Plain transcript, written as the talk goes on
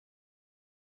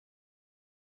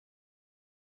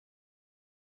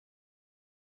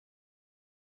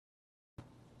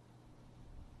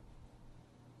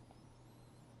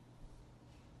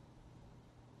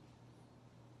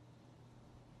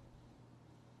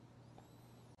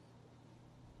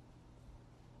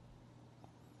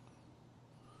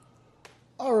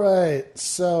All right,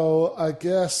 so I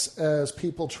guess as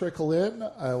people trickle in,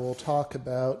 I will talk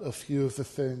about a few of the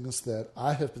things that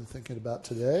I have been thinking about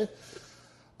today,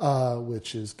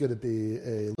 which is going to be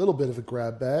a little bit of a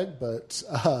grab bag, but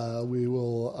we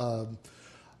will.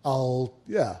 I'll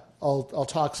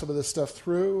talk some of this stuff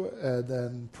through, and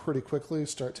then pretty quickly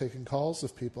start taking calls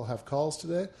if people have calls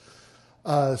today.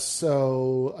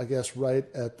 So I guess right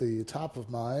at the top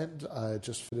of mind, I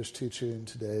just finished teaching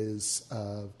today's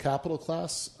capital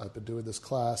class. I've been doing this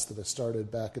class that I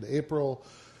started back in April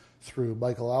through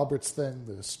Michael Albert's thing,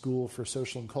 the School for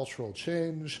Social and Cultural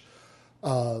Change.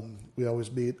 We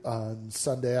always meet on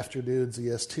Sunday afternoons,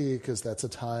 EST, because that's a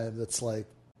time that's like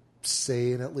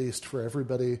sane, at least for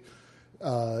everybody.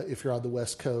 If you're on the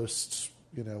West Coast,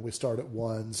 we start at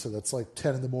 1, so that's like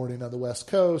 10 in the morning on the West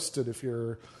Coast. And if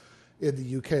you're in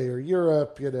the UK or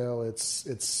Europe, it's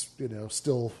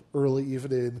still early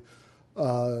evening.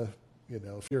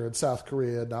 If you're in South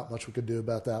Korea, not much we can do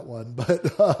about that one.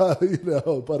 But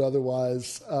but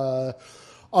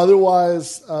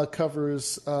otherwise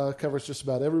covers just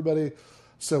about everybody.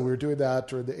 So we were doing that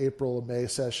during the April and May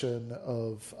session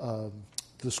of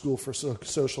the School for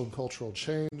Social and Cultural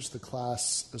Change. The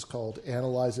class is called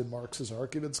Analyzing Marx's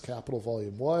Arguments, Capital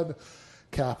Volume 1.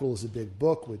 Capital is a big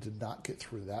book. We did not get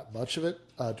through that much of it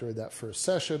during that first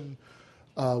session.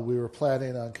 We were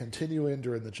planning on continuing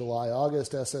during the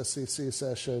July-August SSCC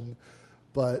session,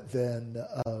 but then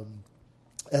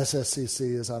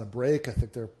SSCC is on a break. I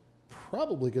think they're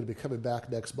probably going to be coming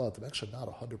back next month. I'm actually not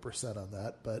 100% on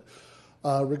that, but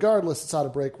regardless, it's on a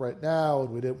break right now,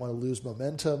 and we didn't want to lose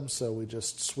momentum, so we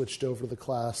just switched over the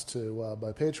class to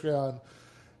my Patreon.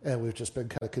 And we've just been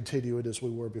kind of continuing as we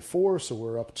were before. So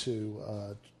we're up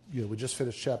to, we just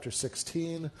finished chapter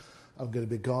 16. I'm going to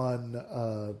be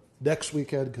gone next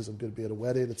weekend because I'm going to be at a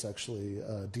wedding. It's actually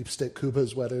Deep State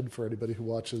Cuba's wedding for anybody who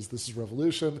watches This is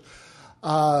Revolution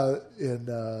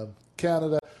in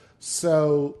Canada.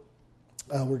 So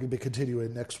we're going to be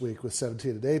continuing next week with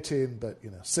 17 and 18. But,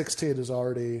 16 is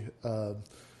already,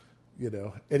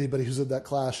 anybody who's in that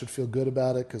class should feel good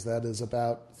about it because that is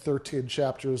about 13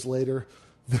 chapters later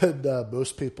than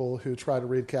most people who try to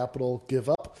read Capital give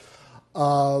up.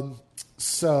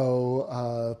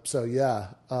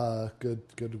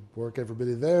 Good work,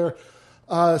 everybody there.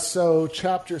 So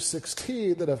chapter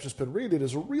 16 that I've just been reading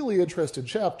is a really interesting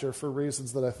chapter for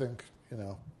reasons that I think,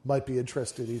 might be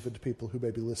interesting even to people who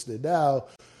may be listening now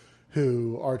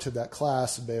who aren't in that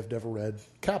class and may have never read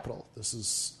Capital. This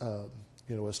is, what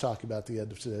I was talking about at the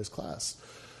end of today's class.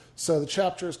 So the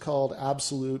chapter is called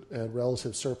Absolute and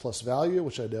Relative Surplus Value,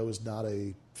 which I know is not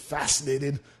a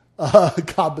fascinating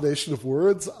combination of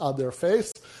words on their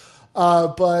face.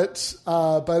 But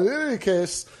in any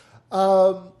case,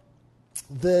 the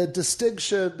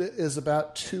distinction is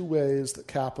about two ways that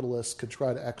capitalists can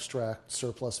try to extract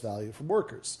surplus value from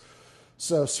workers.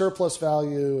 So surplus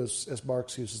value, as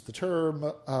Marx uses the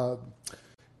term,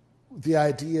 the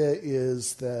idea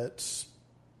is that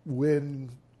when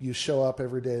you show up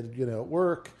every day, at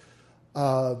work,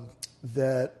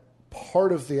 that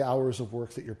part of the hours of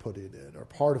work that you're putting in or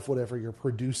part of whatever you're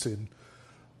producing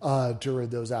during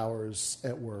those hours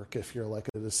at work, if you're like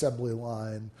an assembly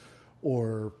line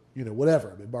or,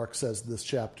 whatever. I mean, Marx says in this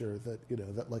chapter that,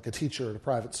 that like a teacher in a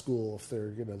private school, if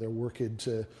they're, they're working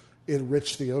to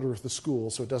enrich the owner of the school,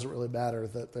 so it doesn't really matter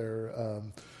that they're,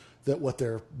 that what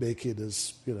they're making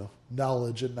is,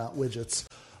 knowledge and not widgets.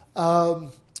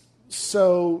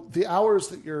 So the hours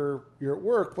that you're at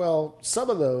work, well, some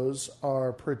of those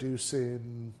are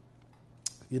producing,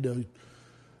 your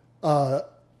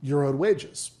own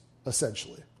wages,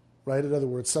 essentially, right? In other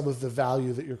words, some of the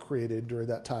value that you're creating during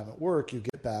that time at work, you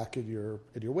get back in your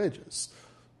wages.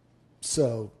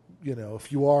 So,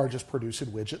 if you are just producing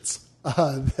widgets,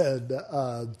 then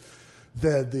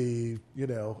the,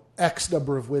 X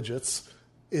number of widgets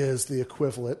is the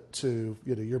equivalent to,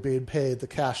 you're being paid the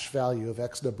cash value of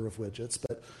X number of widgets.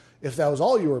 But if that was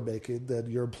all you were making, then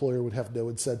your employer would have no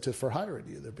incentive for hiring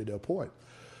you. There'd be no point.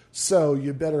 So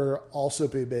you better also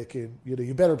be making,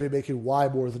 you better be making Y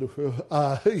more than,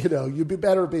 you'd be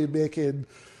better be making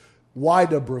Y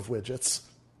number of widgets.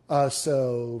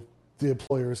 So the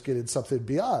employer is getting something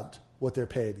beyond what they're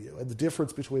paying you. And the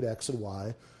difference between X and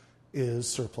Y is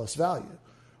surplus value.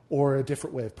 Or a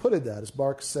different way of putting that is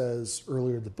Marx says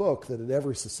earlier in the book that in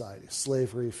every society,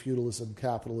 slavery, feudalism,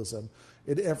 capitalism,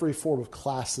 in every form of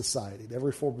class society, in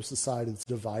every form of society that's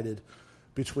divided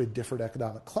between different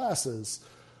economic classes,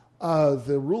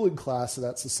 the ruling class of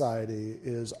that society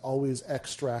is always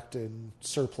extracting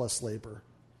surplus labor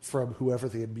from whoever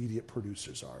the immediate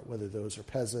producers are, whether those are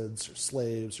peasants or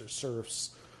slaves or serfs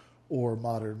or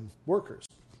modern workers.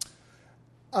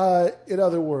 In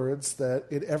other words, that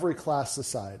in every class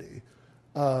society,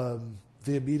 the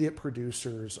immediate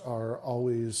producers are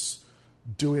always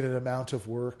doing an amount of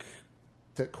work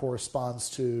that corresponds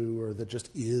to, or that just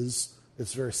is.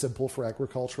 It's very simple for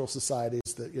agricultural societies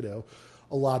that,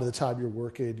 a lot of the time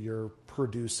you're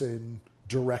producing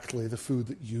directly the food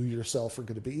that you yourself are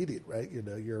going to be eating, right?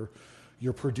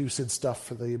 You're producing stuff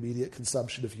for the immediate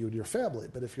consumption of you and your family.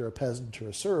 But if you're a peasant or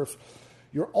a serf,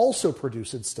 you're also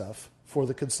producing stuff for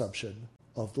the consumption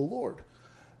of the Lord.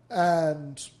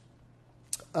 And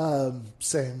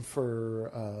same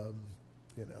for,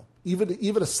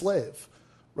 even a slave,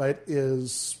 right,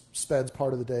 spends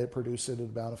part of the day producing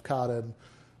an amount of cotton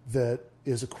that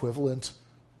is equivalent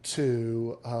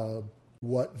to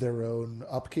what their own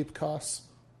upkeep costs,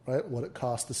 right? What it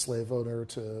costs the slave owner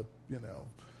to,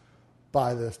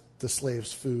 buy the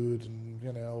slave's food and,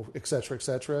 et cetera, et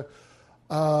cetera.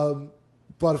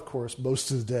 But of course, most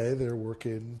of the day they're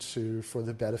working for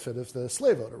the benefit of the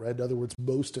slave owner, right? In other words,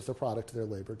 most of the product of their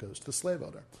labor goes to the slave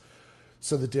owner.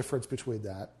 So the difference between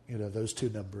that, those two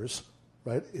numbers,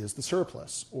 right, is the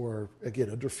surplus. Or again,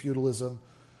 under feudalism,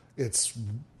 it's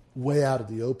way out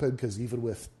in the open because even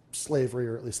with slavery,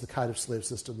 or at least the kind of slave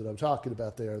system that I'm talking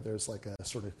about there's like a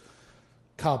sort of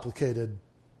complicated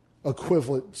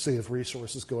equivalency of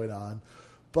resources going on.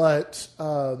 But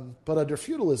under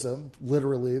feudalism,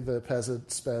 literally the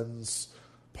peasant spends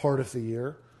part of the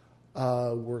year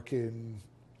working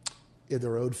in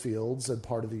their own fields and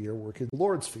part of the year working the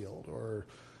Lord's field, or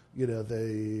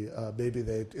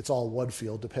it's all one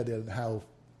field depending on how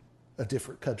a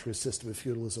different country's system of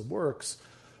feudalism works.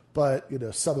 But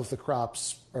some of the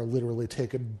crops are literally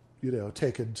taken to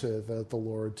the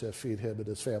Lord to feed him and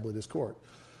his family and his court.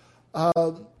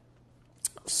 And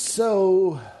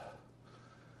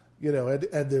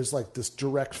there's like this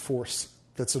direct force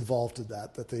that's involved in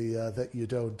that you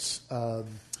don't,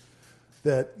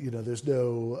 there's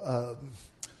no,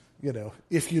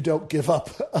 if you don't give up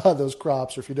those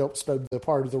crops, or if you don't spend the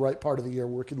right part of the year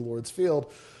working the Lord's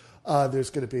field, there's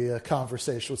going to be a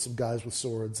conversation with some guys with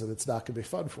swords, and it's not going to be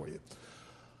fun for you.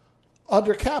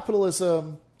 Under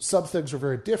capitalism, some things are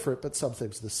very different, but some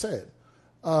things are the same.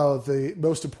 The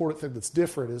most important thing that's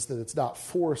different is that it's not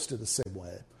forced in the same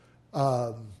way.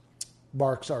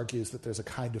 Marx argues that there's a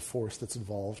kind of force that's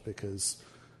involved because,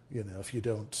 if you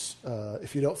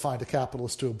don't find a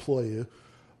capitalist to employ you,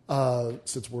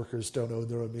 since workers don't own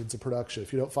their own means of production,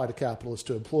 if you don't find a capitalist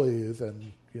to employ you,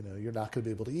 then you're not going to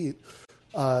be able to eat.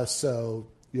 So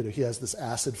he has this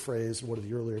acid phrase in one of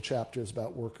the earlier chapters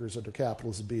about workers under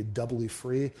capitalism being doubly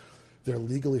free. They're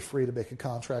legally free to make a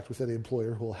contract with any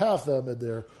employer who will have them, and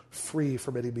they're free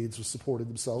from any means of supporting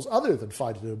themselves other than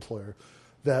finding an employer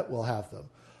that will have them.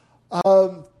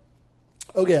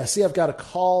 Okay, I see I've got a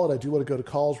call, and I do want to go to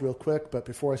calls real quick, but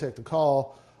before I take the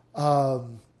call,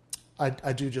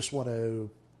 I do just want to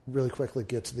really quickly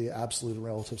get to the absolute and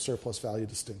relative surplus value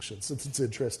distinction, since it's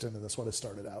interesting, and that's what I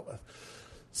started out with.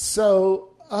 So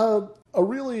a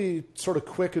really sort of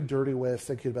quick and dirty way of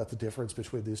thinking about the difference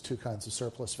between these two kinds of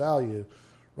surplus value,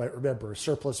 right? Remember,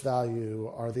 surplus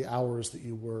value are the hours that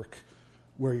you work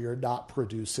where you're not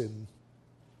producing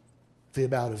the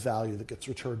amount of value that gets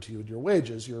returned to you in your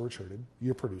wages. You're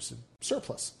producing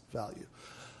surplus value.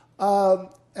 And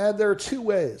there are two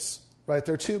ways, right?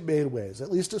 There are two main ways,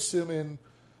 at least assuming,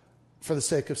 for the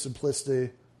sake of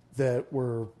simplicity, that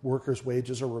workers'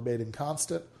 wages are remaining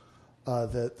constant,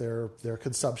 that their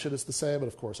consumption is the same. And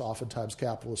of course, oftentimes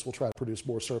capitalists will try to produce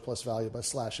more surplus value by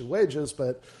slashing wages.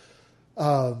 But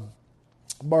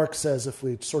Marx says if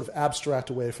we sort of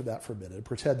abstract away from that for a minute and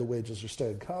pretend the wages are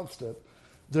staying constant,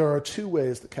 there are two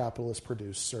ways that capitalists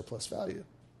produce surplus value.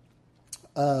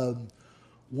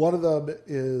 One of them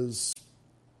is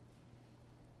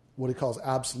what he calls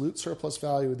absolute surplus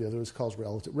value, and the other is he calls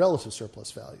relative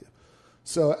surplus value.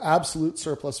 So absolute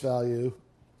surplus value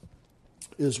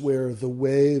is where the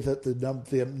way that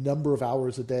the number of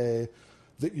hours a day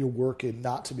that you're working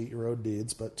not to meet your own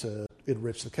needs but to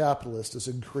enrich the capitalist is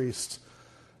increased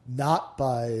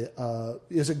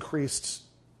is increased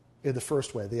in the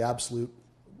first way, the absolute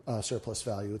surplus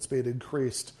value. It's being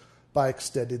increased by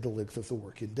extending the length of the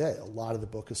working day. A lot of the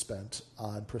book is spent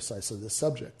on precisely this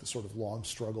subject, the sort of long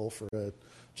struggle for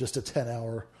just a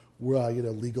 10-hour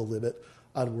legal limit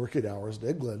on working hours in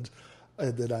England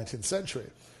in the 19th century.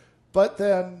 But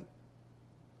then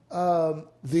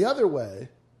the other way,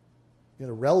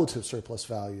 relative surplus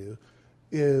value,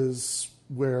 is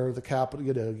where the capital,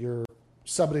 you're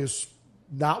somebody who's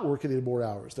not working any more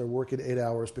hours. They're working 8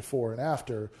 hours before and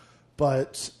after,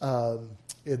 but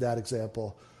in that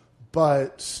example,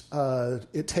 but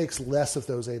it takes less of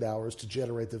those 8 hours to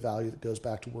generate the value that goes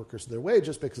back to workers and their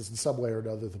wages, because in some way or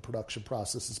another the production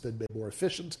process has been made more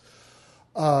efficient.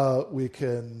 We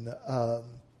can,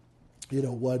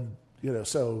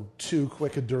 so two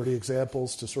quick and dirty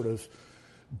examples to sort of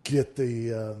get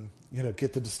the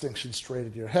distinction straight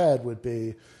in your head would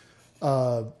be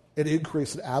an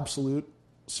increase in absolute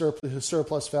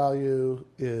surplus value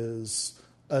is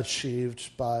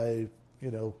achieved by,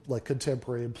 like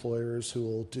contemporary employers who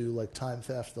will do like time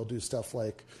theft. They'll do stuff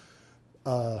like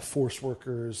force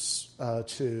workers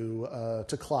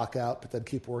to clock out, but then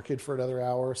keep working for another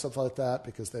hour or something like that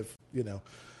because they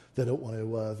don't want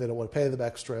to pay them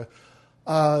extra.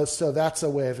 So that's a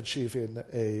way of achieving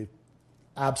a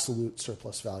absolute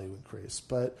surplus value increase.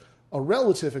 But a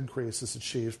relative increase is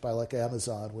achieved by like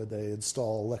Amazon when they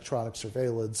install electronic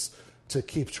surveillance to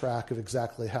keep track of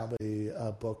exactly how many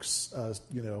books a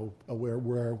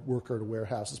worker in a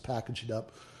warehouse is packaging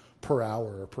up per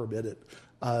hour or per minute.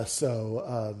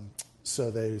 So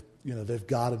they've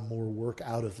gotten more work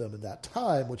out of them in that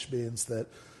time, which means that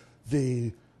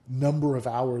the number of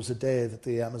hours a day that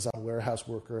the Amazon warehouse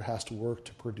worker has to work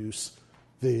to produce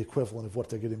the equivalent of what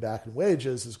they're getting back in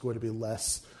wages is going to be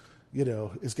less, is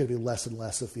going to be less and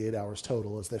less of the 8 hours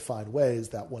total as they find ways.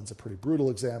 That one's a pretty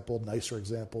brutal example. Nicer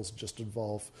examples just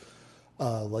involve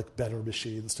like better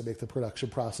machines to make the production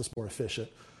process more efficient.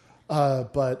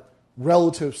 But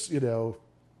relative,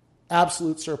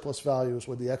 absolute surplus value is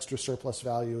when the extra surplus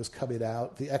value is coming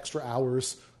out, the extra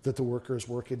hours that the worker is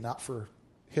working, not for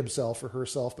himself or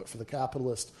herself, but for the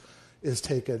capitalist, is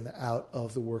taken out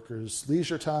of the worker's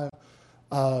leisure time.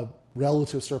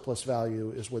 Relative surplus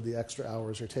value is when the extra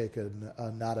hours are taken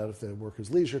not out of the worker's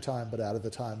leisure time, but out of the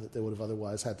time that they would have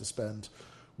otherwise had to spend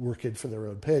working for their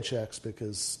own paychecks,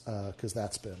 because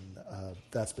that's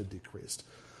been decreased.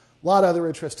 A lot of other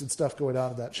interesting stuff going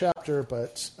on in that chapter,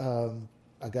 but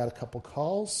I got a couple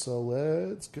calls, so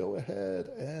let's go ahead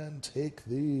and take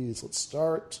these. Let's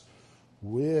start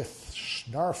with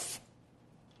Schnarf.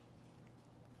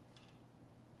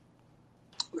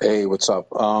 Hey, what's up?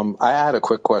 I had a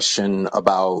quick question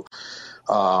about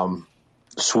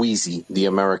Sweezy, the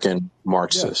American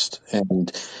Marxist. Yeah.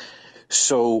 And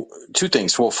so two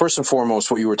things. Well, first and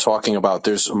foremost, what you were talking about,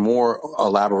 there's more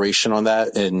elaboration on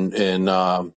that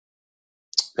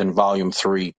in volume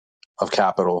 3 of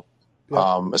Capital,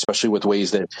 Yeah. especially with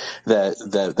ways that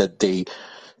they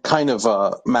kind of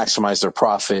maximize their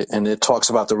profit. And it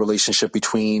talks about the relationship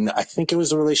between, I think it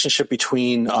was the relationship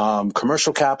between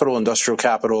commercial capital, industrial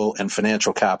capital, and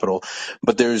financial capital.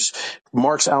 But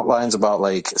Marx outlines about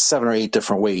like 7 or 8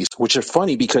 different ways, which are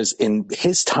funny because in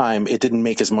his time, it didn't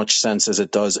make as much sense as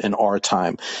it does in our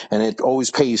time. And it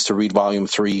always pays to read volume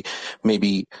 3,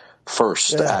 maybe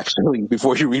first, actually,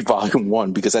 before you read volume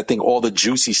 1, because I think all the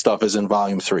juicy stuff is in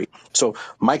volume 3. So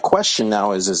my question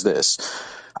now is this.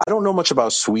 I don't know much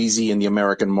about Sweezy and the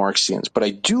American Marxians, but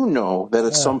I do know that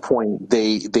at some point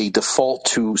they default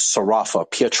to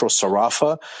Sarafa, Pietro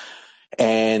Sarafa,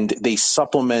 and they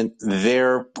supplement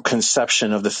their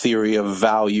conception of the theory of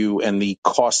value and the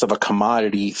cost of a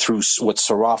commodity through what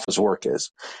Sarafa's work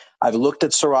is. I've looked at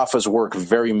Sarafa's work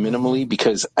very minimally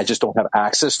because I just don't have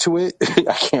access to it.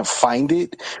 I can't find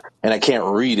it and I can't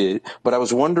read it. But I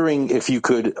was wondering if you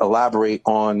could elaborate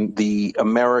on the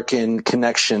American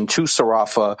connection to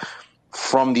Sarafa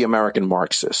from the American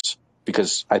Marxists,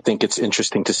 because I think it's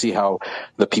interesting to see how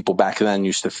the people back then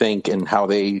used to think and how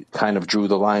they kind of drew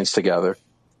the lines together.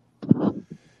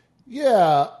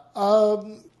 Yeah.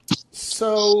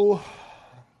 So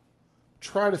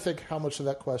try to think how much of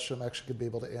that question I'm actually going to be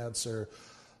able to answer.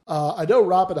 I know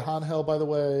Robin Hanhel, by the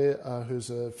way,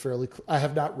 who's I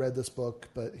have not read this book,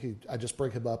 but I just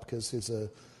bring him up because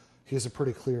he's a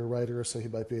pretty clear writer, so he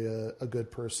might be a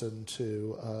good person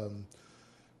to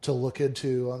look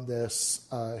into on this.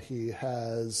 He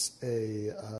has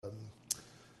a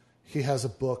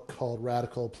book called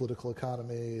Radical Political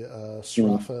Economy,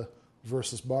 Sarafa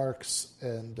versus Marx,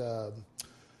 and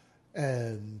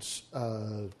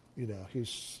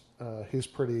he's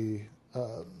pretty.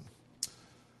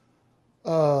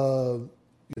 I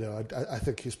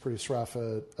think he's pretty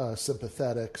Sarafa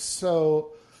sympathetic.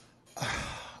 So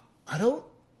I don't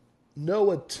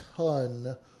know a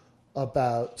ton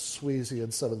about Sweezy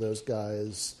and some of those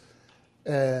guys,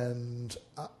 and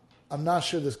I'm not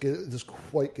sure this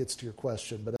quite gets to your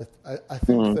question, but I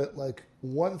think that like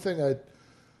one thing I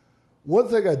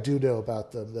do know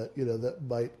about them that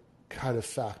might kind of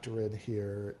factor in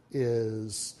here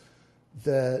is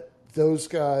that those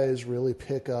guys really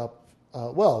pick up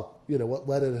what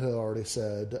Lenin had already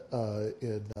said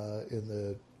in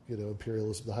the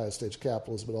imperialism, the highest stage of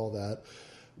capitalism, and all that.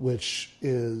 which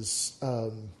is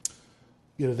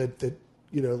that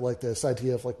like this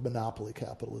idea of like monopoly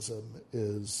capitalism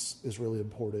is really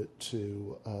important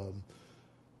to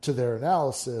their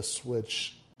analysis,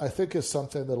 which I think is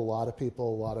something that a lot of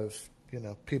people with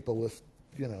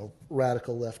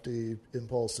radical lefty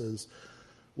impulses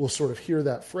will sort of hear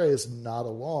that phrase and nod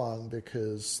along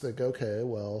because they go, okay,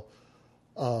 well,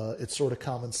 it's sort of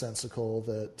commonsensical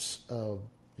that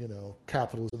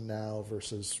capitalism now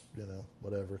versus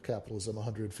whatever capitalism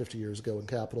 150 years ago when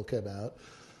Capital came out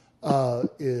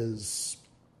is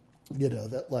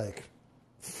that like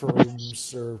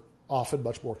firms are often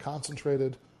much more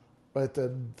concentrated, right,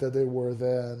 than they were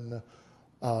then.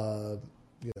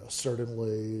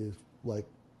 Certainly like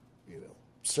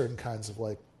certain kinds of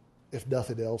like, if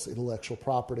nothing else, intellectual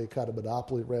property kind of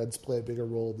monopoly rents play a bigger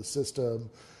role in the system,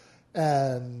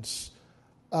 and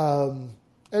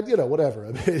whatever.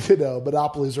 I mean,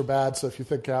 monopolies are bad. So if you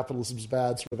think capitalism's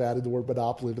bad, sort of adding the word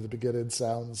monopoly to the beginning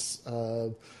sounds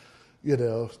like,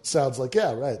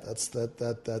 yeah, right.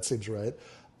 That seems right.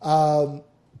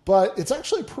 But it's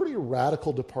actually a pretty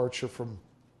radical departure from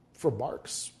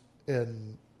Marx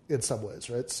in some ways,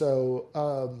 right? So,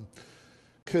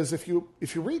 because if you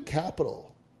read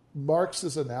Capital,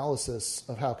 Marx's analysis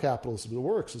of how capitalism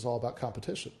works is all about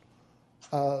competition,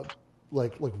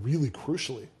 like really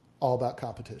crucially, all about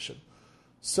competition.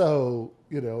 So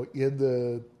in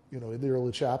the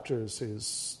early chapters, he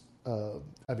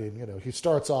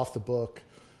starts off the book.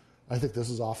 I think this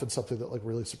is often something that like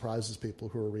really surprises people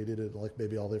who are reading it, and like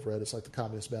maybe all they've read is like the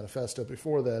Communist Manifesto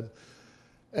before then,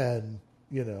 and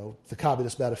the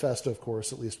Communist Manifesto, of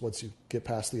course, at least once you get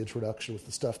past the introduction with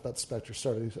the stuff about the spectre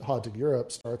starting haunting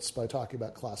Europe, starts by talking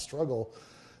about class struggle,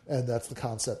 and that's the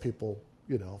concept people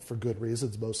for good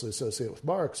reasons mostly associate with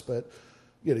Marx, but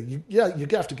you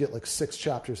have to get like 6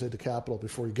 chapters into Capital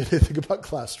before you get anything about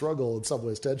class struggle. In some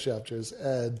ways, 10 chapters,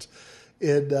 and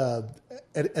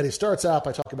he starts out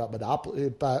by talking about monopoly,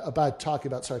 by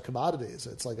talking about commodities.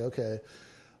 It's like, okay,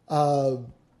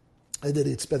 and then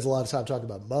he spends a lot of time talking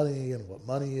about money and what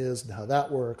money is and how that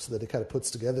works. And then he kind of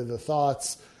puts together the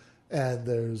thoughts, and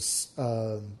there's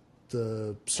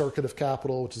the circuit of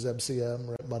capital, which is MCM,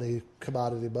 right? Money,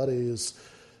 commodity, buddies.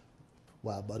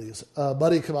 Wow, buddies.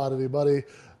 Money, commodity, money.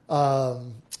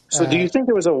 So do you think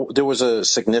there was a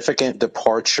significant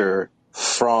departure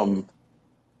from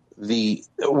the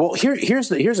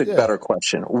here's a better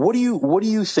question. What do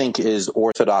you think is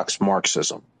orthodox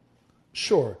Marxism?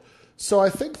 Sure. So I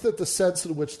think that the sense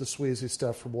in which the Sweezy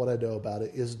stuff, from what I know about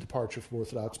it, is a departure from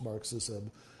orthodox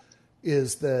Marxism,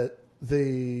 is that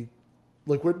when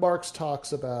Marx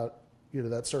talks about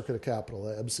that circuit of capital,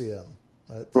 the MCM,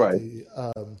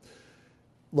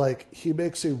 right? He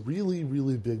makes a really,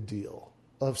 really big deal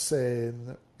of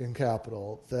saying in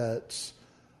Capital that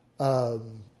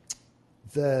and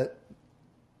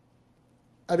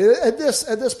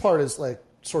this part is like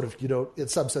sort of, in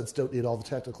some sense don't need all the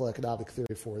technical economic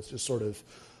theory for it. It's just sort of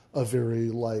a very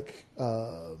like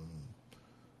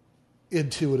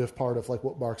intuitive part of like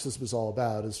what Marxism is all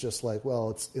about. Is just like, well,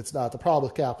 it's not the problem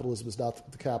with capitalism is not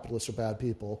that the capitalists are bad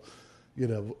people,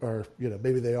 or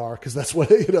maybe they are, because that's what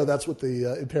that's what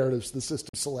the imperatives of the system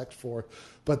select for,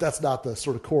 but that's not the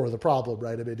sort of core of the problem,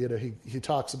 right? I mean, he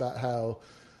talks about how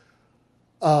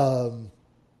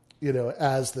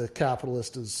as the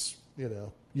capitalist is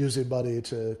using money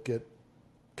to get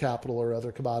capital or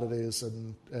other commodities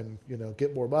and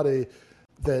get more money,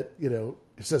 that he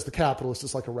says the capitalist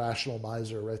is like a rational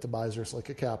miser, right? The miser is like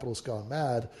a capitalist gone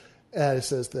mad, and he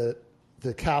says that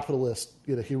the capitalist,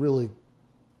 he really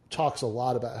talks a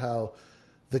lot about how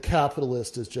the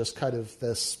capitalist is just kind of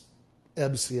this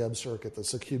MCM circuit,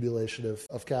 this accumulation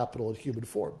of capital in human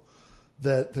form,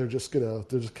 that they're just kind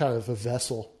of a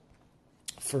vessel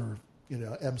for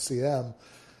MCM,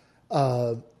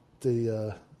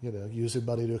 using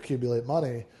money to accumulate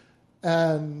money,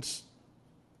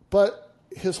 but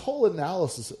his whole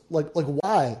analysis, like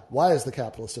why is the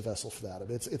capitalist a vessel for that? I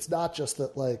mean, it's not just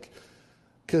that, like,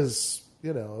 because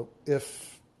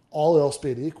if all else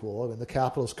being equal, I mean, the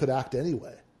capitalist could act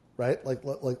anyway, right? Like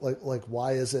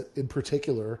why is it in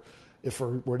particular, if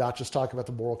we're not just talking about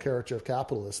the moral character of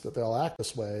capitalists, that they'll act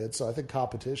this way? And so I think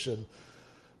competition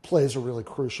plays a really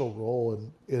crucial role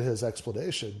in his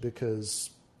explanation, because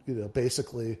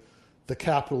basically the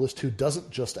capitalist who doesn't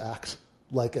just act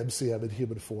like MCM in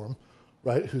human form,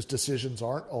 right, whose decisions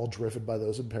aren't all driven by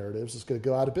those imperatives, is going to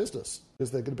go out of business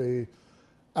because they're going to be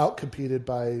outcompeted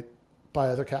by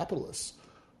other capitalists.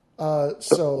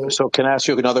 So can I ask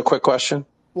you another quick question?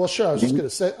 Well, sure. I was just going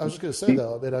to say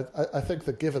though. I mean, I think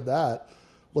that given that,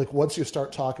 like once you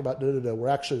start talking about no, we're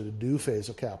actually in a new phase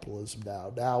of capitalism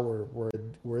now. Now we're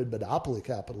in monopoly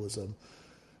capitalism.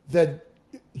 Then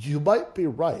you might be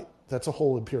right. That's a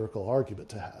whole empirical argument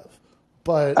to have.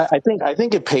 But I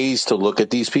think it pays to look at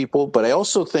these people, but I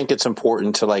also think it's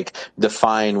important to like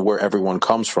define where everyone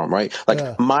comes from, right? Like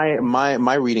yeah,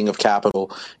 my reading of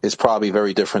Capital is probably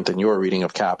very different than your reading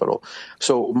of Capital.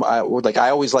 So I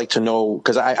always like to know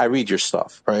because I read your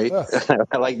stuff, right? yeah,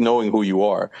 I like knowing who you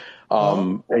are.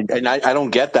 uh-huh. And I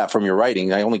don't get that from your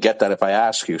writing. I only get that if I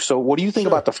ask you. So what do you think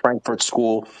Sure. about the Frankfurt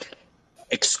School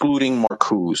excluding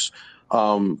Marcuse,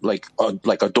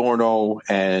 like Adorno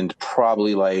and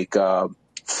probably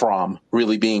Fromm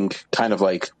really being kind of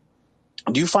like?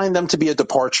 Do you find them to be a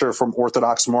departure from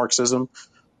orthodox Marxism?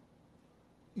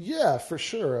 Yeah, for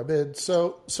sure. I mean,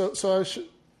 so I should,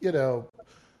 you know,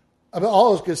 I mean, all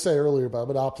I was going to say earlier about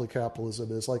monopoly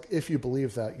capitalism is like if you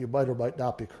believe that, you might or might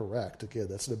not be correct. Again,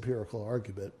 that's an empirical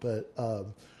argument, but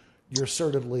you're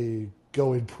certainly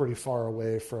going pretty far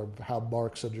away from how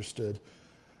Marx understood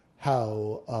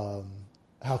how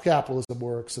capitalism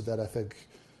works, and then I think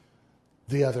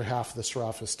the other half of the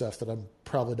Sraffa stuff that I'm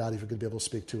probably not even going to be able to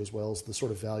speak to as well as the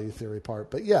sort of value theory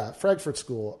part. But yeah, Frankfurt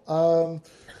School.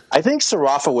 I think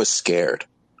Sraffa was scared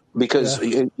because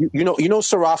Yeah, you know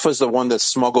Sraffa is the one that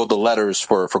smuggled the letters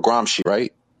for Gramsci,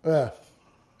 right? yeah,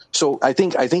 So I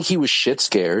think he was shit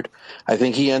scared. I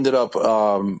think he ended up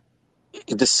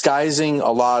disguising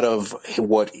a lot of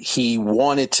what he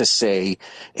wanted to say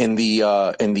in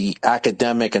the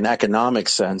academic and economic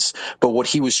sense, but what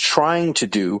he was trying to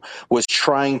do was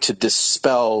trying to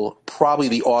dispel probably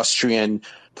the Austrian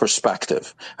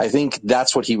perspective. I think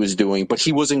that's what he was doing, but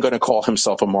he wasn't going to call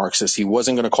himself a Marxist. He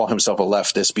wasn't going to call himself a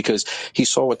leftist because he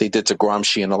saw what they did to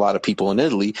Gramsci and a lot of people in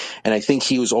Italy, and I think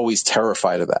he was always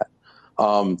terrified of that.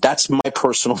 That's my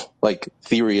personal like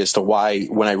theory as to why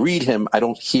when I read him, I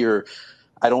don't hear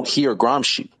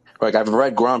Gramsci. Like I've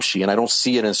read Gramsci and I don't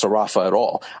see it in Sraffa at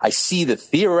all. I see the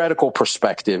theoretical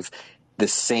perspective the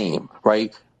same,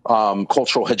 right?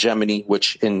 Cultural hegemony,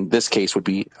 which in this case would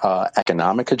be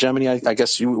economic hegemony. I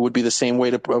guess you would be the same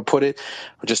way to put it,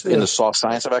 just in yeah. the soft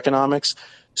science of economics.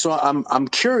 So I'm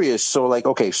curious. So like,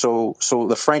 okay, so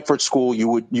the Frankfurt School, you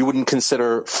wouldn't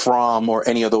consider Fromm or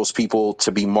any of those people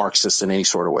to be Marxist in any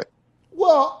sort of way.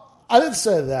 Well, I didn't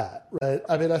say that, right?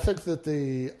 I mean, I think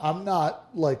that I'm not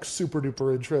like super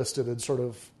duper interested in sort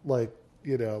of like,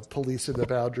 policing the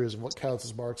boundaries of what counts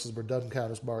as Marxism or doesn't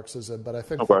count as Marxism. But I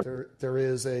think that Okay. there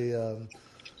is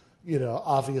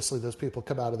obviously those people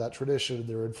come out of that tradition.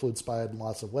 They're influenced by it in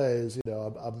lots of ways.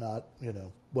 I'm not,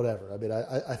 whatever. I mean,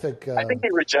 I think, I think they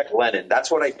reject Lenin.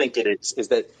 That's what I think it is.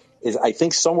 Is I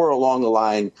think somewhere along the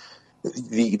line,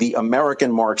 the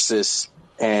American Marxists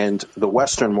and the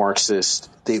Western Marxists,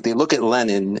 they look at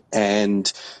Lenin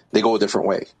and they go a different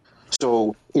way.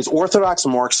 So is Orthodox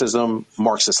Marxism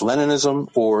Marxist Leninism,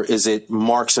 or is it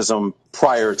Marxism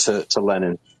prior to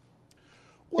Lenin,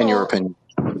 in your well, opinion?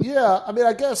 yeah, I mean,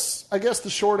 I guess the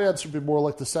short answer would be more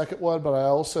like the second one, but I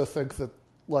also think that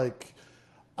like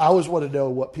I always want to know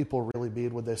what people really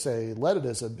mean when they say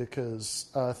Leninism because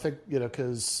I think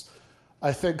because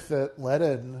I think that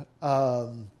Lenin,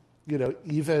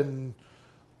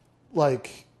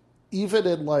 like even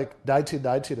in like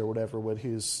 1919 or whatever when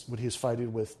he's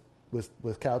fighting with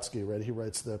Kautsky, right? He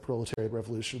writes the Proletarian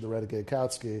Revolution, the Renegade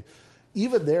Kautsky.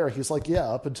 Even there, he's like, yeah,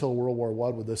 up until World War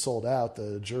I, when they sold out,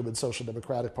 the German Social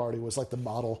Democratic Party was like the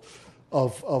model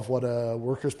of what a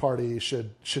workers' party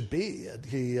should be. And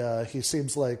he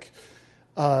seems like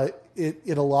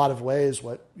in a lot of ways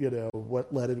what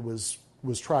Lenin was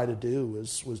trying to do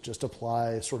was just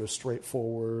apply sort of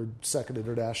straightforward Second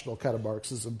International kind of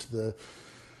Marxism to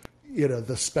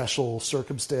the special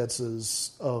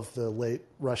circumstances of the late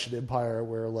Russian Empire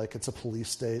where like it's a police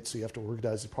state, so you have to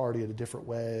organize the party in a different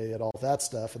way and all that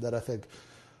stuff. And then I think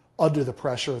under the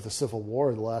pressure of the Civil War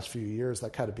in the last few years,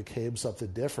 that kind of became something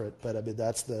different. But I mean,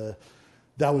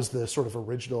 that was the sort of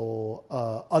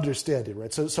original understanding,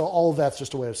 right? So all of that's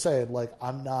just a way of saying like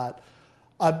I'm not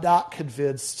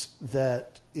convinced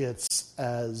that it's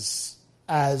as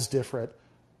different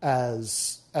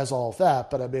as all of that.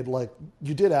 But I mean, like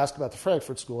you did ask about the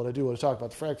Frankfurt School, and I do want to talk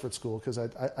about the Frankfurt School because I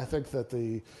think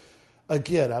that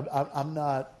again, I'm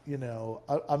not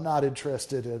I'm not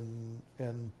interested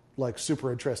in like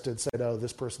super interested in saying, oh,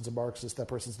 this person's a Marxist, that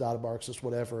person's not a Marxist,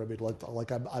 whatever. I mean,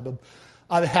 like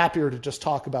I'm happier to just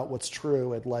talk about what's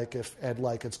true and like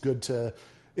it's good to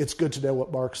know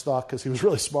what Marx thought because he was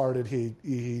really smart and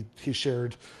he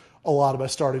shared a lot of my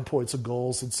starting points and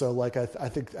goals. And so like I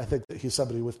think that he's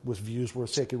somebody with views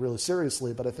worth taking really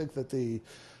seriously. But I think that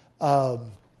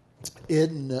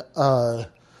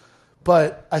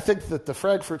But I think that the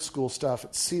Frankfurt School stuff,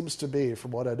 it seems to me,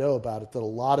 from what I know about it, that a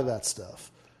lot of that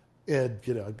stuff, and,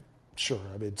 sure,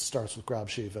 I mean, it starts with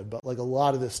Gramsci even, but like a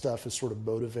lot of this stuff is sort of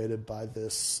motivated by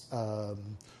this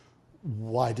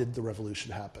why did the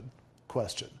revolution happen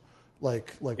question.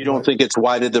 You don't think it's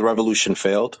why did the revolution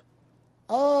failed?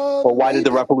 Or why did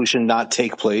the revolution not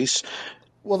take place?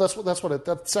 Well,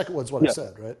 that second one's what I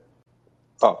said, right?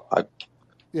 Oh,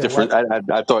 different.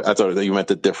 I thought that you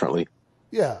meant it differently.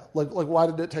 Yeah, like why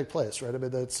did it take place, right? I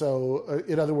mean, so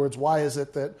in other words, why is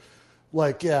it that,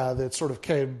 that sort of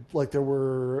came, like there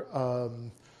were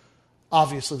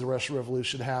obviously the Russian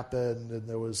Revolution happened, and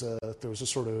there was a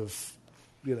sort of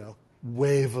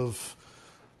wave of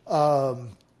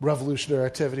revolutionary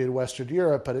activity in Western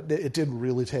Europe, but it didn't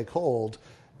really take hold,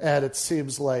 and it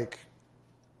seems like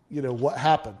what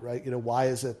happened, right? Why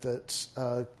is it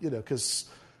that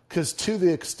because to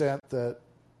the extent that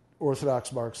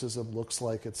Orthodox Marxism looks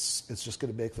like it's just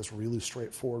going to make this really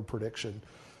straightforward prediction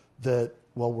that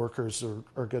workers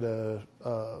are going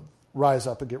to rise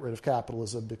up and get rid of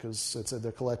capitalism because it's in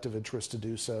their collective interest to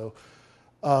do so.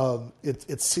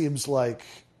 It seems like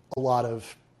a lot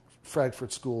of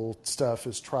Frankfurt School stuff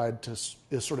is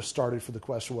sort of starting from the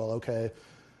question, well, okay,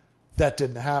 that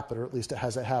didn't happen, or at least it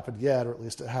hasn't happened yet, or at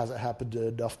least it hasn't happened to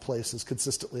enough places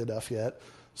consistently enough yet.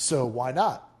 So why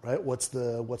not, right? What's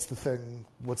the thing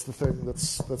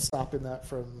that's stopping that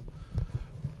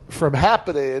from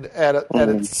happening? And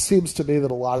it seems to me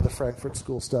that a lot of the Frankfurt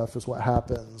School stuff is what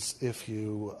happens if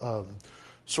you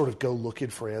sort of go looking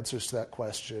for answers to that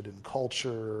question in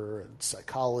culture and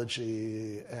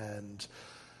psychology and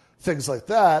things like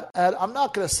that. And I'm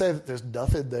not going to say that there's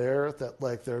nothing there, that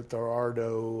like there are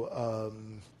no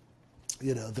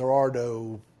there are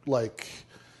no like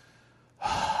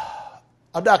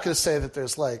I'm not going to say that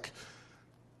there's like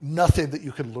nothing that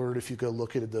you can learn if you go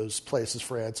looking at those places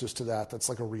for answers to that. That's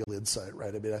like a real insight,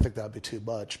 right? I mean, I think that would be too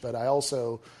much. But I'd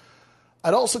also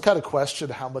kind of question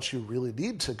how much you really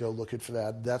need to go looking for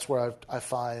that. And that's where I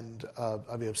find,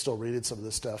 I'm still reading some of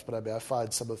this stuff, but I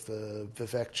find some of the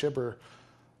Vivek Chibber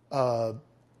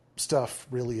stuff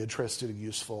really interesting and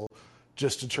useful,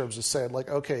 just in terms of saying, like,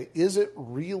 okay, is it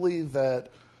really that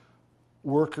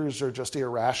workers are just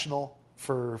irrational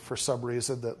for some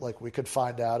reason that, like, we could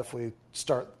find out if we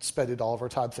start spending all of our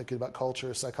time thinking about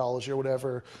culture, psychology, or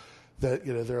whatever, that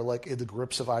they're like in the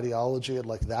grips of ideology, and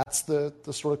like that's the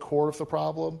sort of core of the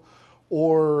problem?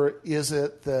 Or is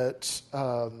it that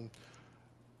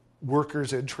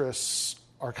workers' interests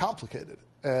are complicated,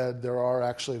 and there are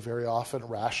actually very often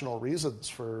rational reasons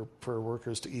for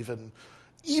workers to even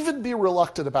be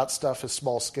reluctant about stuff as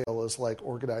small scale as like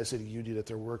organizing a union at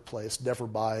their workplace, never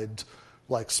mind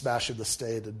like smashing the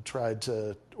state and trying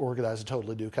to organize a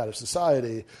totally new kind of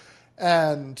society.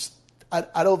 And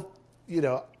I don't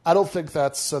think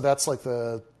that's like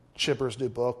the Chibber's new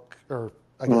book, or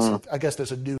I guess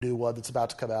there's a new one that's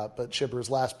about to come out, but Chibber's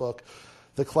last book,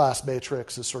 The Class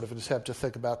Matrix, is sort of an attempt to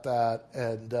think about that.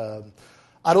 And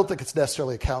I don't think it's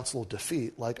necessarily a counsel of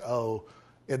defeat, like, oh,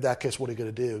 in that case, what are you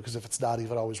going to do? Because if it's not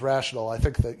even always rational, I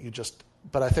think that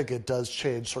but I think it does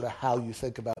change sort of how you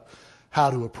think about how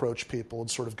to approach people,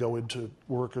 and sort of go into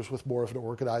workers with more of an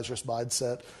organizer's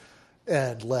mindset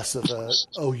and less of a,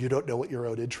 oh, you don't know what your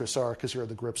own interests are because you're in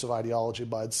the grips of ideology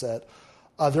mindset.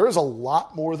 There is a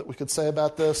lot more that we could say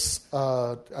about this.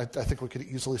 I think we could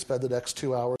easily spend the next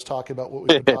 2 hours talking about what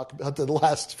we've been talking about in the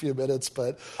last few minutes.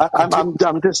 But I'm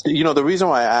just, the reason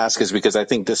why I ask is because I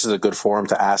think this is a good forum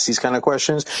to ask these kind of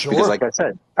questions. Sure. Because, like I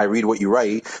said, I read what you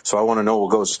write, so I want to know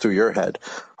what goes through your head.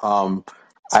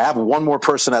 I have one more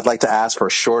person I'd like to ask for a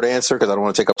short answer because I don't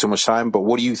want to take up too much time. But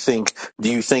what do you think?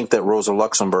 Do you think that Rosa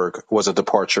Luxemburg was a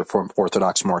departure from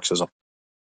Orthodox Marxism?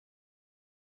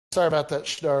 Sorry about that,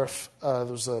 Schnarf. There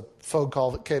was a phone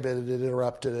call that came in and it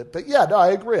interrupted it. But yeah, no,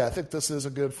 I agree. I think this is a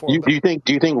good forum. Do you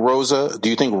think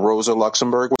Rosa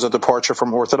Luxemburg was a departure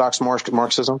from Orthodox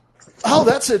Marxism? Oh,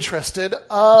 that's interesting.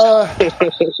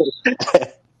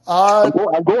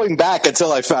 I'm going back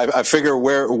until I figure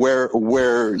where.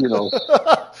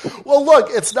 Well, look,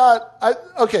 it's not.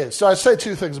 Okay, so I say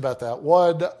two things about that.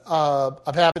 One,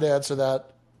 I'm happy to answer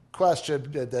that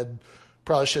question, and then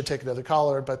probably should take another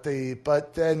caller. But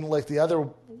then like the other,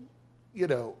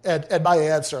 and my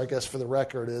answer, I guess, for the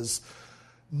record, is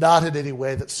not in any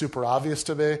way that's super obvious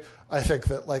to me. I think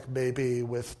that like maybe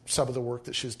with some of the work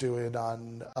that she's doing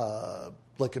on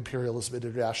like imperialism and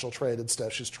international trade and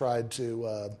stuff, she's tried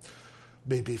to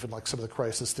maybe even like some of the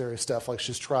crisis theory stuff, like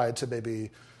she's tried to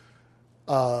maybe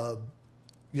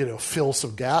fill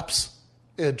some gaps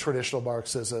in traditional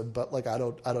Marxism. But like I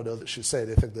don't know that she's saying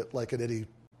anything that like in any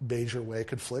major way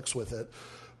conflicts with it.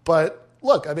 But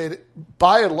look, I mean,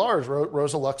 by and large,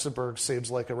 Rosa Luxemburg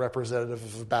seems like a representative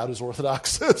of about as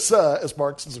orthodox as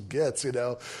Marxism gets.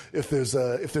 If there's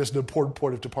an important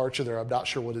point of departure there, I'm not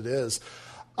sure what it is.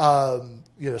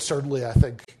 Certainly, I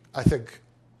think,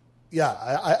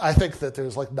 yeah, I think that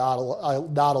there's like not a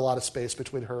lot of space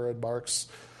between her and Marx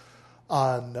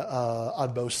on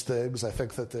most things. I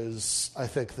think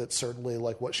that certainly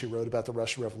like what she wrote about the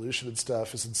Russian Revolution and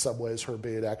stuff is in some ways her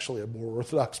being actually a more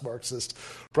orthodox Marxist,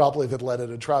 probably than Lenin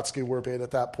and Trotsky were being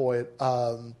at that point.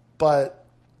 But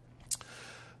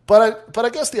I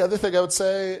guess the other thing I would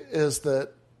say is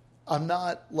that I'm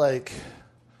not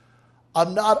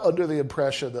under the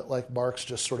impression that like Marx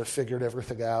just sort of figured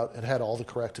everything out and had all the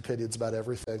correct opinions about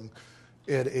everything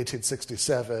in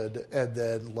 1867, and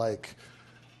then like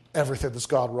everything that's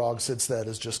gone wrong since then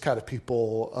is just kind of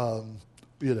people,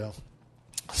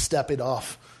 stepping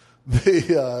off I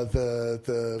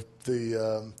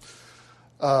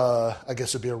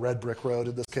guess it'd be a red brick road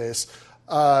in this case.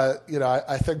 I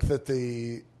think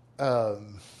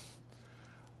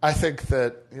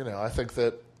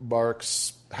that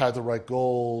Marx had the right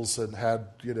goals and had,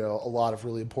 a lot of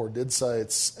really important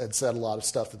insights and said a lot of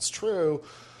stuff that's true.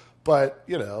 But,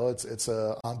 it's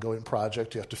an ongoing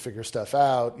project. You have to figure stuff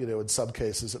out. In some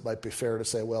cases, it might be fair to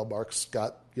say, well, Marx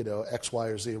got, X, Y,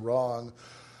 or Z wrong.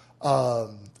 I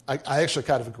actually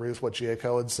kind of agree with what G.A.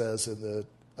 Cohen says in the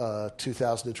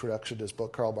 2000 introduction to his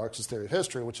book, Karl Marx's Theory of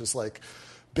History, which is like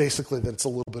basically that it's a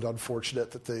little bit unfortunate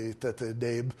that the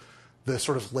name, the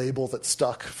sort of label that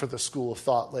stuck for the school of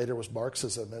thought later was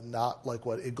Marxism and not like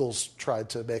what Engels tried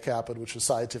to make happen, which was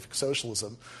scientific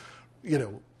socialism.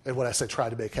 And when I say try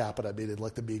to make happen, I mean in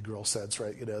like the Mean Girl sense,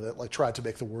 right? That like tried to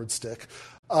make the word stick.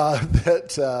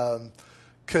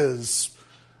 Because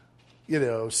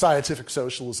scientific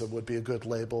socialism would be a good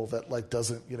label that like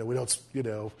doesn't, we don't,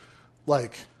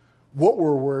 like what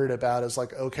we're worried about is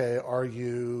like, okay, are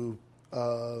you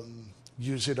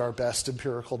using our best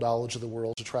empirical knowledge of the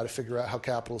world to try to figure out how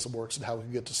capitalism works and how we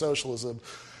can get to socialism?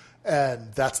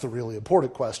 And that's the really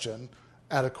important question.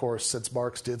 And of course, since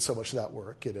Marx did so much of that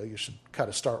work, you should kind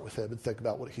of start with him and think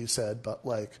about what he said. But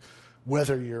like,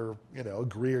 whether you're,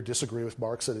 agree or disagree with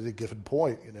Marx at any given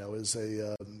point, is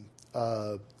I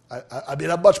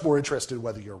mean, I'm much more interested in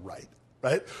whether you're right?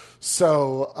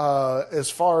 So as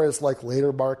far as like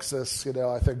later Marxists,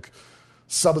 I think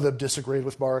some of them disagreed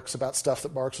with Marx about stuff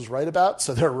that Marx was right about,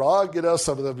 so they're wrong.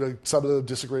 Some of them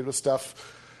disagreed with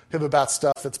him about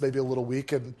stuff that's maybe a little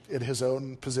weak in his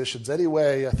own positions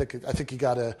anyway. I think you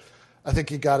gotta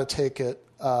take it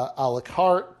a la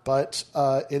carte. But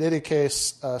in any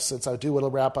case, since I do want to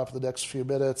wrap up in the next few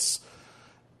minutes,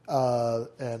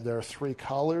 and there are 3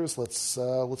 callers, let's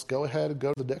go ahead and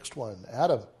go to the next one.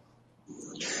 Adam.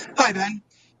 Hi, Ben.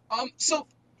 So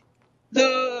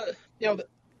the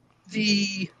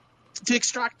to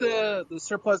extract the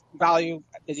surplus value,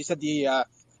 as you said, the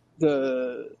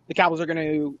capitals are going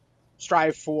to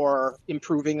strive for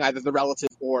improving either the relative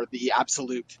or the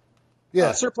absolute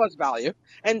surplus value.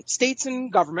 And states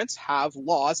and governments have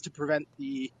laws to prevent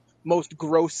the most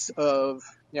gross of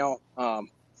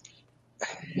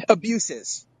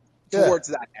abuses towards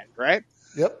that end, right?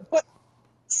 Yep. But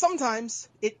sometimes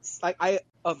it's like I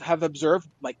have observed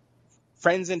like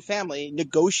friends and family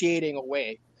negotiating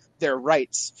away their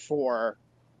rights for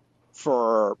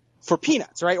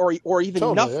peanuts, right? Or even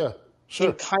totally, nothing. Yeah. Sure.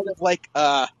 In kind of like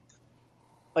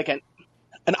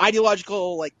an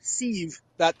ideological like sieve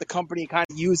that the company kind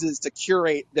of uses to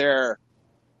curate their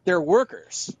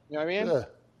workers. You know what I mean? Yeah.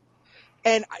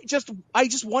 And I just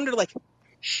wonder, like,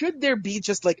 should there be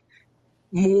just like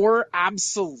more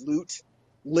absolute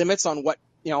limits on what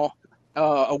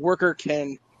a worker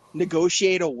can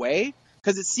negotiate away?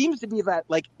 Because it seems to be that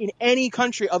like in any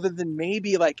country other than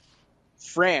maybe like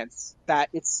France, that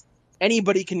it's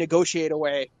anybody can negotiate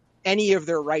away any of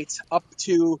their rights up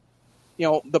to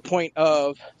the point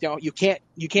of you can't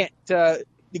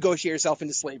negotiate yourself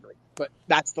into slavery, but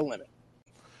that's the limit.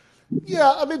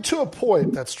 Yeah, I mean, to a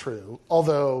point, that's true.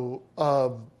 Although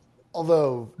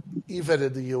even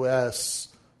in the U.S.,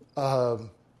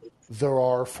 there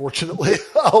are fortunately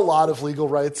a lot of legal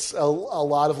rights, a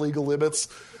lot of legal limits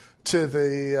to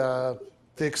the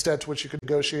extent to which you can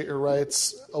negotiate your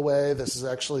rights away. This is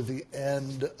actually the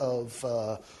end of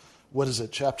what is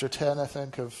it, Chapter 10, I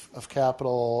think, of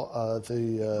Capital.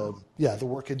 The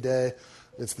Working Day.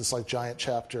 It's this like giant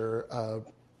chapter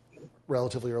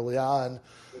relatively early on.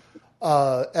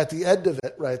 At the end of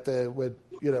it, right, when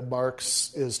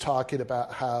Marx is talking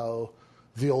about how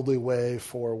the only way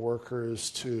for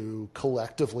workers to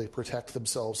collectively protect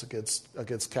themselves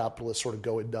against capitalists sort of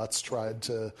going nuts, trying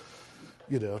to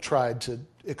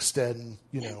extend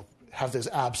have those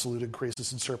absolute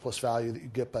increases in surplus value that you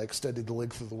get by extending the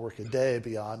length of the working day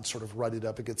beyond sort of running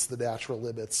up against the natural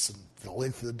limits and the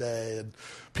length of the day, and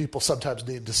people sometimes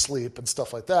need to sleep and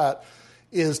stuff like that,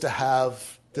 is to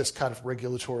have this kind of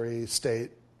regulatory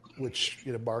state, which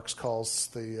Marx calls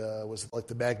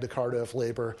the Magna Carta of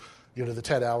labor, the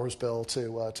 10 hours bill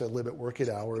to limit working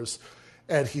hours.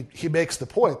 And he makes the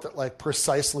point that like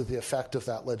precisely the effect of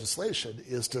that legislation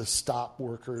is to stop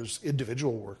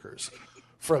individual workers,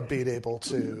 from being able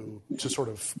to sort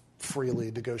of freely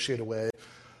negotiate away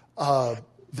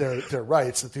their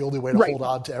rights. That the only way to hold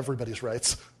on to everybody's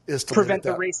rights is to prevent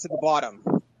the race to the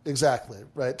bottom. Exactly,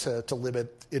 right. To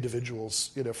limit individuals,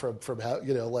 from how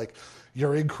like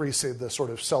you're increasing the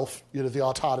sort of the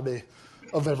autonomy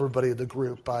of everybody in the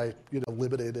group by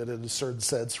limiting it in a certain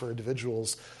sense for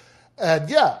individuals.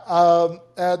 And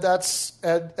and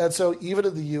so even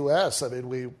in the U.S., I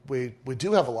mean, we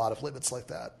do have a lot of limits like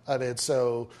that. I mean,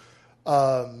 so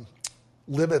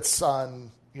limits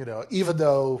on even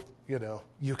though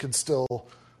you can still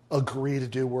agree to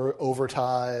do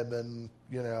overtime and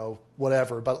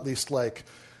whatever, but at least like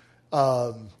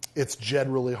it's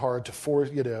generally hard to force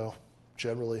you to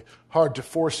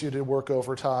work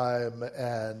overtime,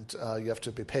 and you have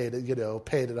to be paid at a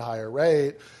higher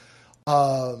rate.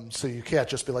 So you can't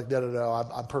just be like, no,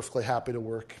 I'm perfectly happy to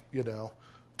work,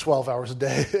 12 hours a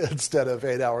day instead of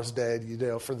 8 hours a day,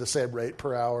 for the same rate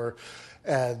per hour.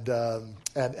 And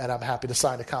I'm happy to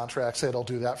sign a contract saying I'll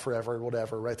do that forever and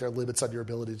whatever, right? There are limits on your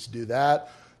ability to do that.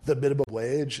 The minimum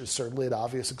wage is certainly an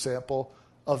obvious example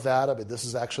of that. I mean, this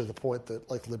is actually the point that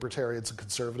like libertarians and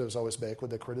conservatives always make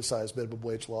when they criticize minimum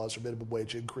wage laws or minimum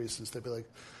wage increases. They'd be like,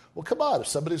 well, come on, if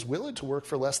somebody's willing to work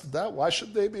for less than that, why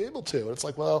shouldn't they be able to? And it's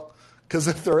like, well, because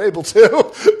if they're able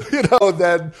to,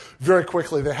 then very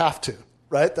quickly they have to,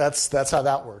 right? That's how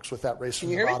that works with that race from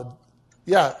the bottom.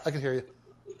 Yeah, I can hear you.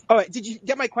 All right. Did you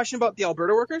get my question about the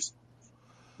Alberta workers?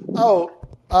 Oh,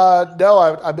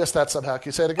 no, I missed that somehow. Can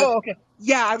you say it again? Oh, okay.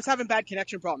 Yeah, I was having bad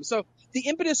connection problems. So the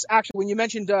impetus, actually, when you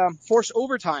mentioned forced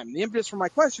overtime, the impetus for my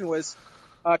question was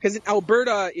because in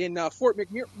Alberta, in Fort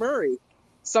McMurray,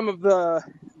 some of the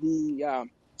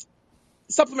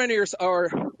supplementary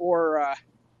or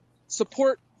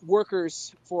support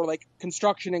workers for like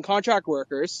construction and contract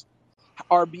workers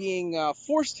are being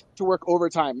forced to work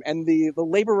overtime, and the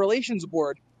Labor Relations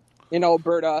Board in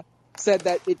Alberta said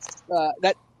that it's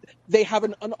that they have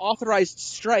an unauthorized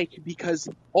strike because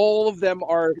all of them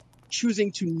are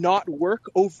choosing to not work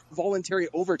voluntary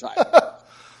overtime.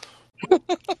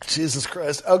 Jesus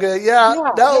Christ. Okay,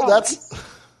 that's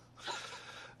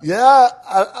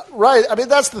right. I mean,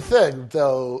 that's the thing,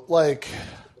 though. Like,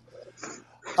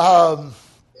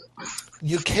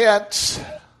 you can't.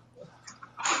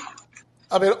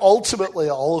 I mean, ultimately,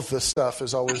 all of this stuff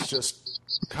is always just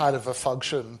kind of a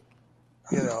function,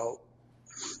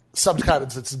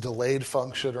 sometimes it's a delayed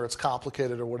function or it's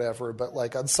complicated or whatever, but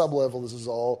like on some level, this is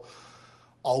all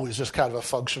always just kind of a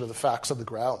function of the facts on the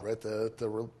ground, right?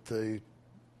 The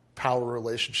power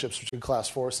relationships between class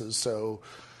forces. So,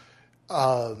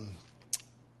 that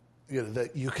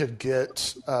you could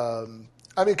get,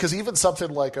 because even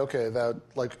something like,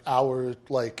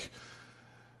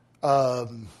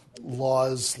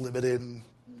 laws limiting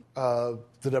the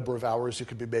number of hours you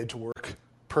can be made to work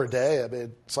per day. I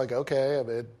mean, it's like, okay, I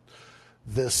mean,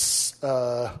 this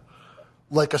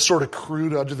like a sort of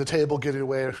crude under the table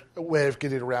way of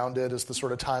getting around it is the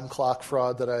sort of time clock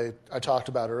fraud that I talked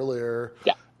about earlier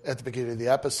at the beginning of the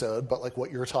episode. But like what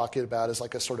you're talking about is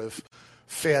like a sort of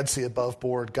fancy above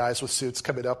board guys with suits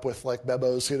coming up with like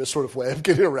memos, sort of way of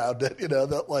getting around it,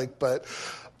 that like, but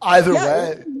either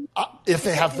way, if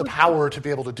they have the power to be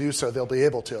able to do so, they'll be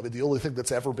able to. I mean, the only thing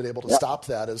that's ever been able to stop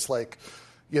that is like,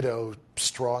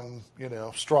 strong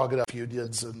enough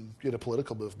unions and,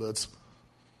 political movements.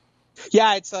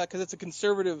 Yeah, it's because it's a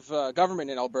conservative government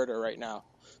in Alberta right now.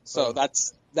 So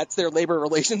that's their Labor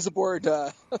Relations Board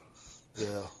doing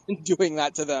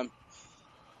that to them.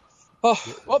 Oh,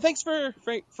 well, thanks for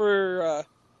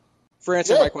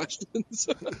answering my questions.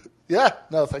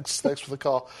 No, thanks for the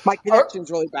call. My connection's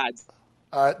really bad.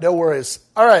 All right, no worries.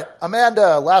 All right,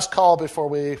 Amanda, last call before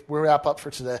we wrap up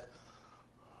for today.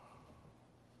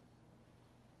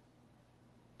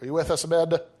 Are you with us,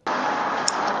 Amanda?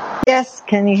 Yes,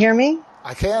 can you hear me?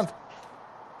 I can.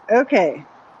 Okay.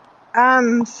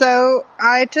 So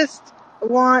I just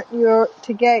want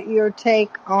to get your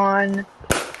take on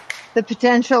the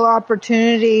potential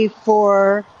opportunity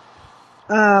for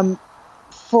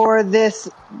this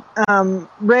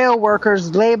rail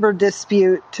workers' labor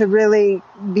dispute to really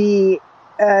be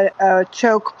a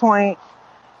choke point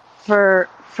for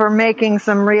making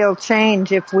some real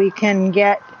change if we can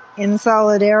get in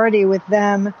solidarity with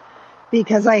them,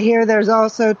 because I hear there's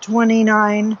also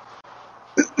 29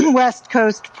 West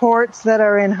Coast ports that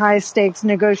are in high stakes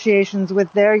negotiations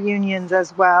with their unions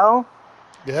as well.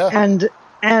 Yeah.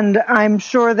 And I'm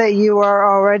sure that you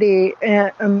are already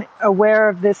aware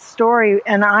of this story,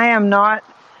 and I am not.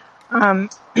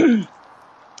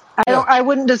 I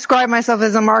wouldn't describe myself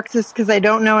as a Marxist because I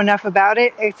don't know enough about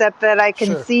it, except that I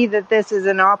can see that this is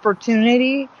an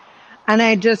opportunity. And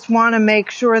I just want to make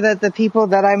sure that the people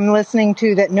that I'm listening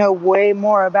to that know way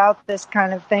more about this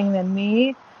kind of thing than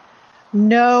me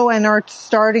know and are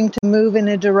starting to move in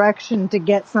a direction to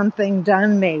get something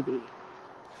done, maybe.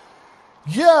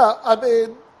 Yeah, I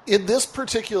mean, in this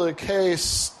particular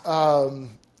case, I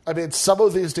mean, some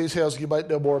of these details you might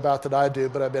know more about than I do,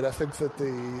 but I mean, I think that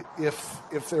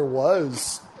if there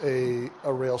was a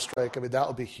rail strike, I mean, that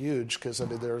would be huge because I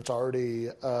mean, there's already,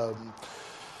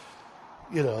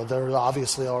 there's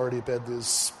obviously already been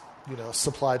these,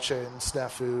 supply chain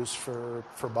snafus for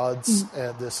months,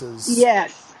 and this is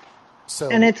yes. So,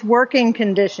 and it's working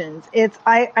conditions.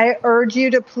 I urge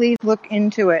you to please look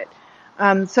into it.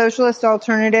 Socialist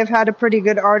Alternative had a pretty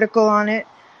good article on it.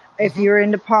 If you're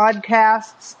into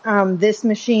podcasts, This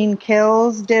Machine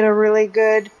Kills did a really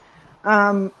good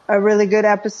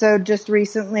episode just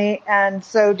recently, and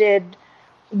so did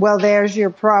Well, There's Your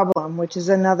Problem, which is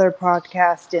another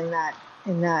podcast in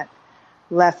that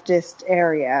leftist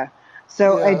area.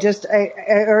 So yeah. I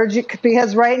urge you,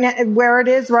 because right now, where it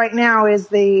is right now is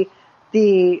the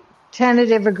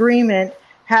tentative agreement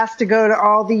has to go to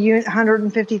all the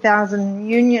 150,000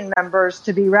 union members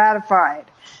to be ratified.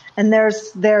 And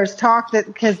there's talk that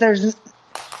because there's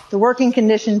the working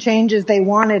condition changes they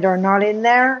wanted are not in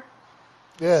there.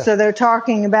 Yeah. So they're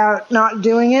talking about not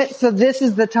doing it. So this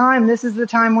is the time. This is the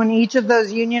time when each of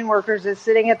those union workers is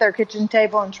sitting at their kitchen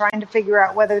table and trying to figure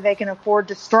out whether they can afford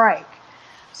to strike.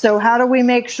 So how do we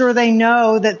make sure they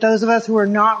know that those of us who are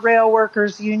not rail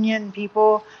workers, union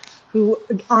people, who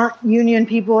aren't union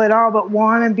people at all, but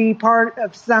want to be part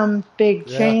of some big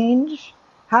change?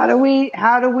 How do we,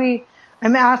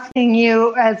 I'm asking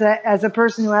you as a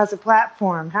person who has a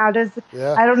platform, I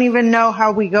don't even know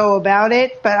how we go about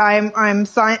it, but I'm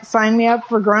sign me up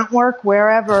for grunt work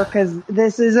wherever, because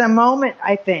this is a moment,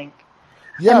 I think.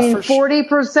 Yeah, I mean,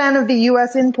 40% of the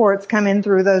U.S. imports come in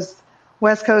through those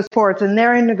West Coast ports, and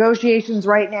they're in negotiations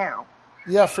right now.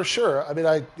 Yeah, for sure. I mean,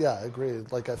 I agree.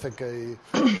 Like, I think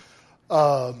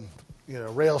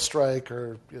rail strike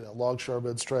or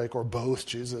longshoreman strike or both,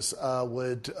 Jesus,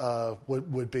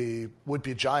 would be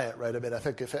giant, right? I mean, I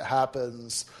think if it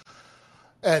happens,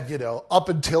 and up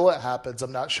until it happens,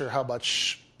 I'm not sure how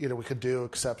much we could do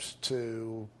except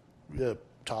to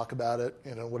talk about it,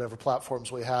 whatever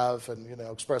platforms we have, and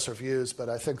express our views. But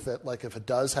I think that if it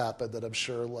does happen, that I'm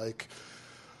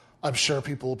sure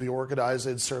people will be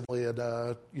organizing, certainly in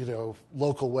a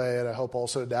local way, and I hope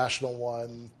also a national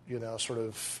one. Sort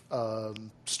of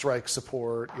strike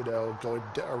support. Going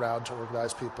around to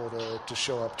organize people to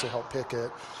show up to help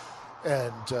picket,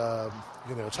 and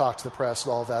talk to the press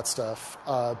and all of that stuff.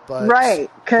 But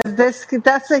right, because this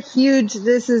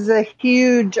is a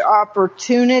huge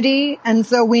opportunity, and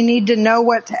so we need to know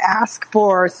what to ask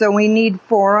for. So we need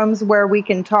forums where we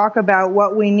can talk about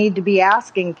what we need to be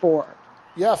asking for.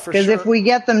 Yeah, for sure. Because if we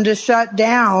get them to shut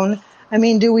down, I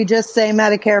mean, do we just say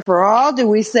Medicare for all? Do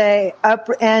we say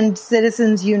end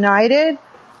Citizens United,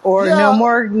 or no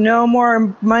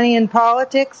more money in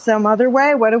politics some other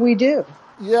way? What do we do?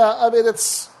 Yeah, I mean,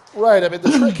 it's right. I mean,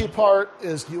 the tricky part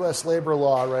is U.S. labor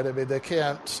law, right? I mean, they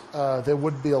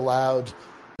wouldn't be allowed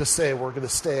to say we're going to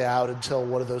stay out until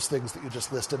one of those things that you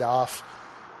just listed off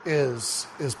is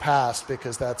passed,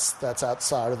 because that's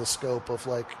outside of the scope of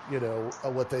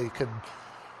what they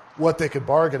could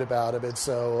bargain about. I mean,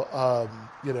 so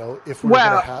if we're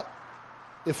going to have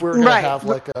if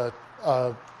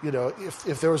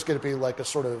there was going to be a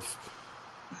sort of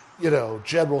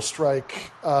general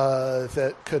strike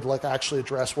that could actually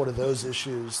address one of those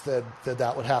issues, then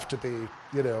that would have to be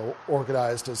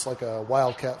organized as a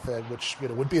wildcat thing, which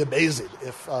would be amazing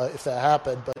if that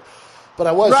happened. But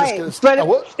I was just going to.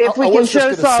 But if we can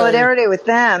show solidarity with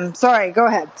them, sorry, go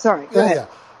ahead. Sorry, go ahead. Yeah.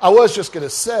 I was just going to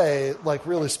say,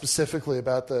 really specifically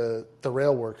about the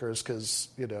rail workers, because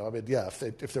I mean,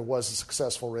 if there was a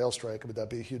successful rail strike, I mean, that'd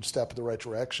be a huge step in the right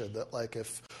direction. That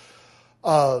if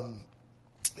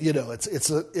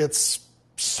it's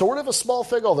sort of a small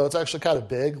thing, although it's actually kind of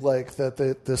big.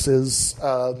 This is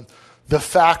the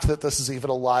fact that this is even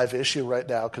a live issue right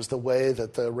now, because the way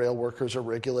that the rail workers are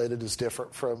regulated is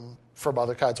different from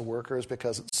other kinds of workers,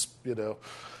 because it's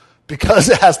because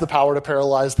it has the power to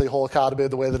paralyze the whole economy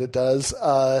the way that it does.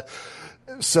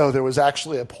 So there was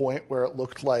actually a point where it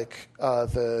looked like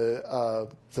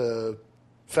the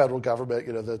federal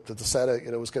government, the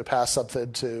Senate, was going to pass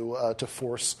something to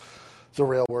force the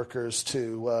rail workers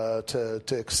to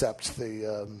accept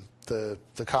the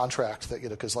contract that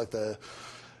because like the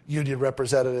union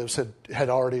representatives had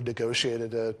already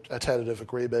negotiated a tentative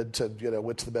agreement and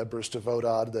went to the members to vote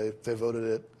on. They voted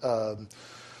it.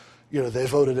 They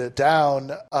voted it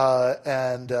down,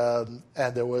 and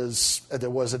there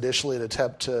was initially an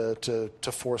attempt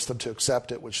to force them to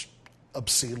accept it, which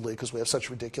obscenely, because we have such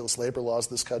ridiculous labor laws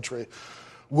in this country,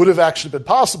 would have actually been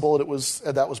possible,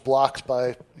 and that was blocked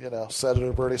by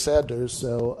Senator Bernie Sanders.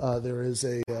 So there is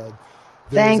a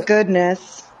thank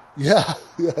goodness. Yeah,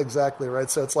 exactly right.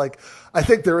 So it's like I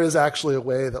think there is actually a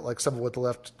way that like some of what the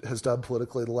left has done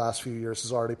politically the last few years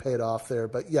has already paid off there.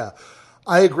 But yeah.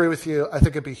 I agree with you. I think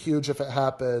it'd be huge if it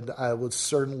happened. I would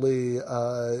certainly,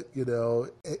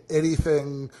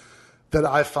 anything that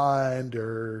I find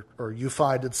or you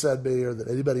find and send me, or that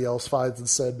anybody else finds and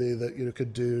send me that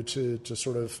could do to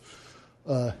sort of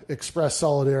express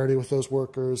solidarity with those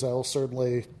workers. I will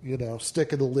certainly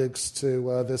stick in the links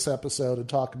to this episode and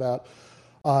talk about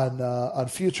on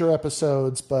future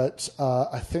episodes. But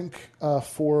I think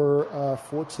for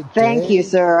today, thank you,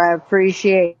 sir. I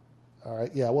appreciate. All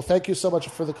right. Yeah. Well, thank you so much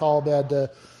for the call,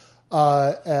 Amanda.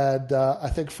 And I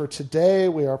think for today,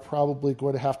 we are probably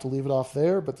going to have to leave it off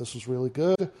there, but this was really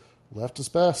good. Left is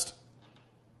best.